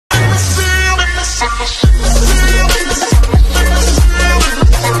So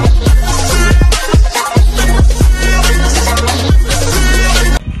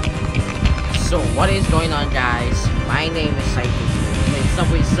what is going on, guys? My name is SYBO Games with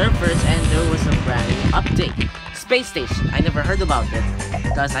Subway Surfers, and there was a brand new update. Space Station. I never heard about it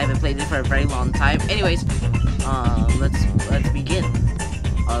because I haven't played it for a very long time. Anyways, let's begin.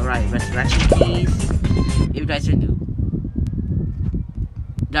 Alright, resurrection keys. If you guys are new.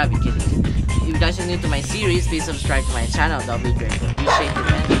 Gotta be kidding. If you guys are new to my series, please subscribe to my channel. That'll be great. Appreciate it,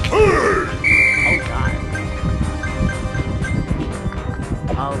 man. Oh god.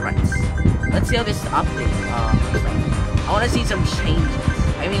 Alright. Let's see how this update looks like. I want to see some changes.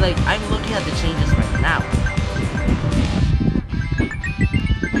 I mean, like, I'm looking at the changes right now.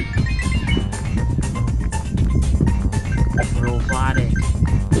 Robotic.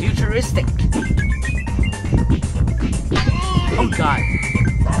 Futuristic. Oh god.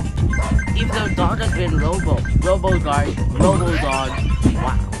 Even though dog has been Robo-Dog.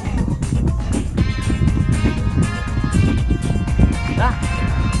 Wow. Ah.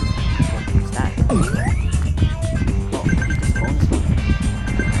 What's that? Oh, I think this bonus one.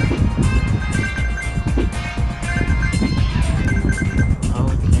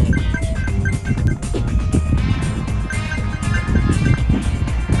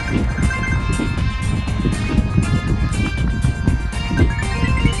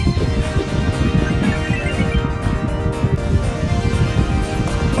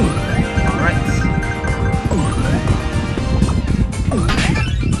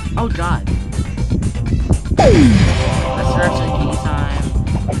 Oh god. Resurrection key time.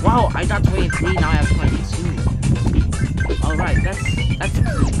 Wow, I got 23, now I have 22. Alright, that's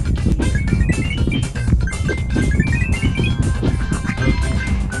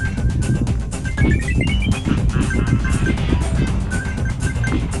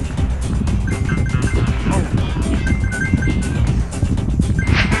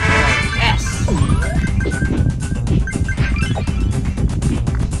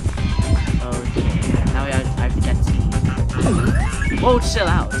whoa, chill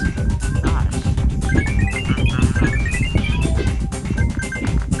out. Gosh.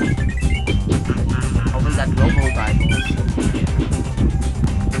 Hopefully that Robo-Dog will still be here.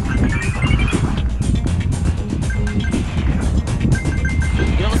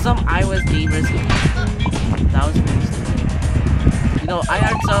 You know, some iOS gamers... That was pretty stupid. You know, I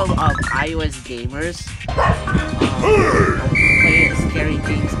heard some iOS gamers play scary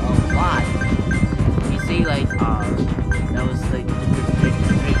games a lot. You say like, that was like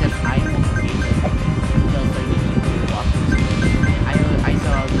the greatest iPhone game. That was like I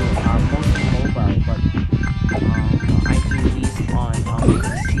saw mostly mobile, but I do these on PC.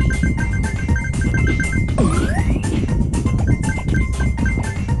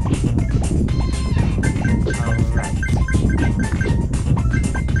 Alright.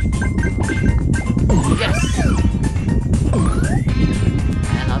 Yes!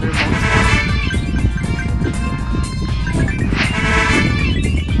 Another monster.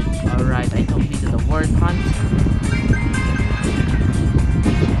 Alright, I completed the word hunt.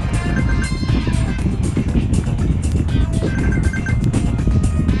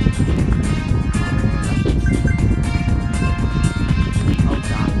 Oh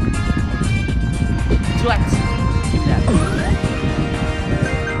god. 2x! Give me that.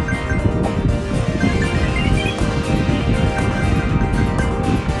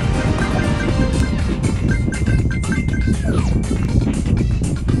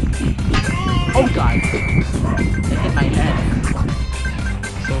 Oh god! It hit my head.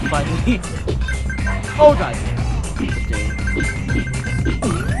 So funny. Oh god! Okay. Alright, let's go.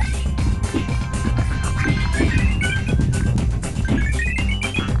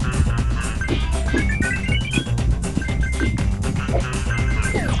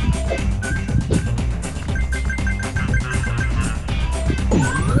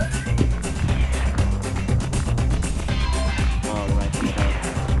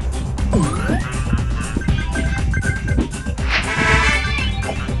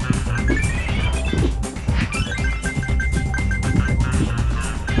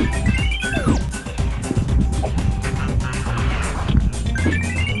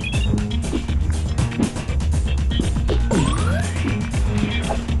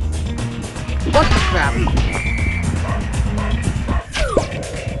 What the crap?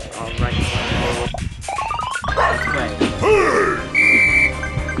 Alright. Let's play.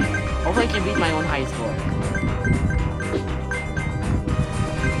 Hopefully I can beat my own high score.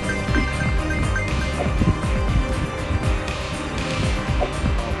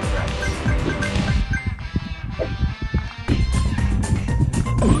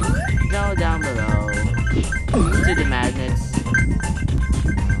 Go down below.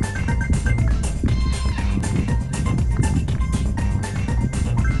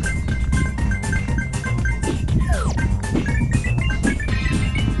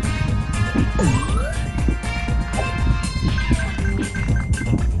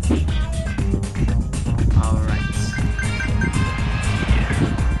 Alright.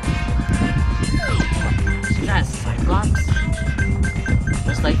 That's Cyclops.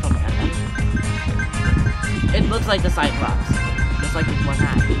 Just like from heaven. It looks like the Cyclops. Just like with one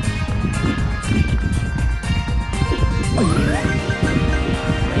hand.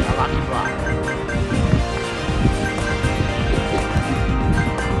 Wait, a lucky block.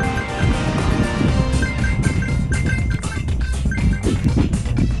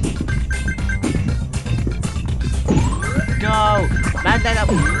 Go! Magnet up!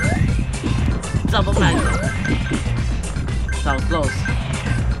 Double magnet. That was close.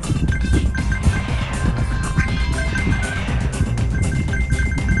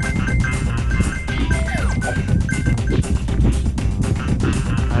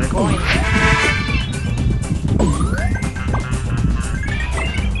 Another coin.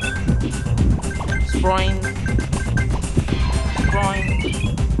 Sproin. Sproin.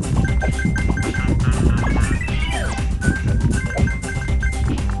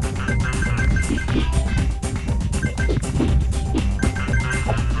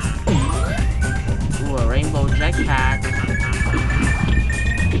 Ooh, a rainbow jetpack.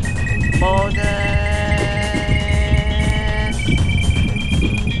 Bonus!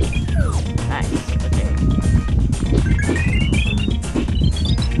 Nice, okay.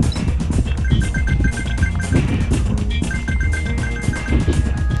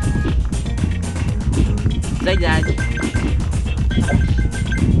 Say that.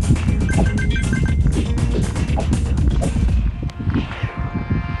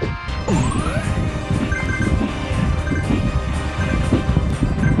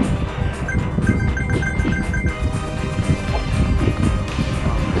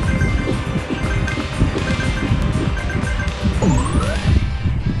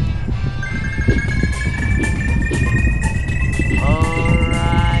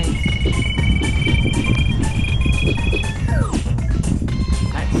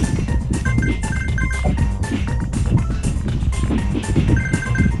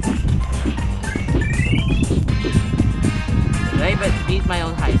 Beat my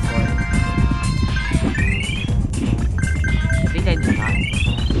own high score. I think I did not.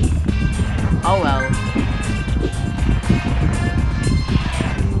 Oh well.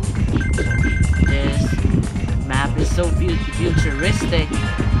 This map is so futuristic.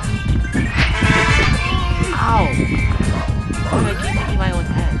 Ow! Oh, I keep hitting my own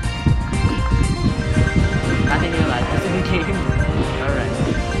head. Nothing real life is in the game. Alright.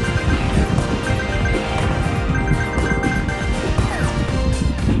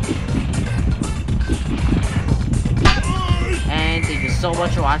 So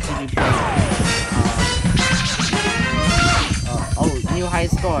much for watching me play. Oh, new high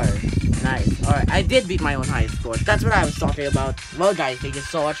score. Nice. Alright, I did beat my own high score. That's what I was talking about. Well, guys, thank you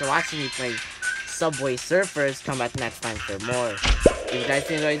so much for watching me play Subway Surfers. Come back next time for more. If you guys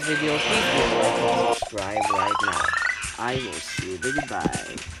enjoyed this video, please do like and subscribe right now. I will see you.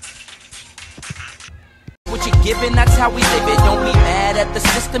 Goodbye. What you're given, that's how we live it. Don't be mad at the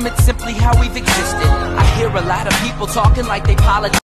system, it's simply how we've existed. I hear a lot of people talking like they apologize.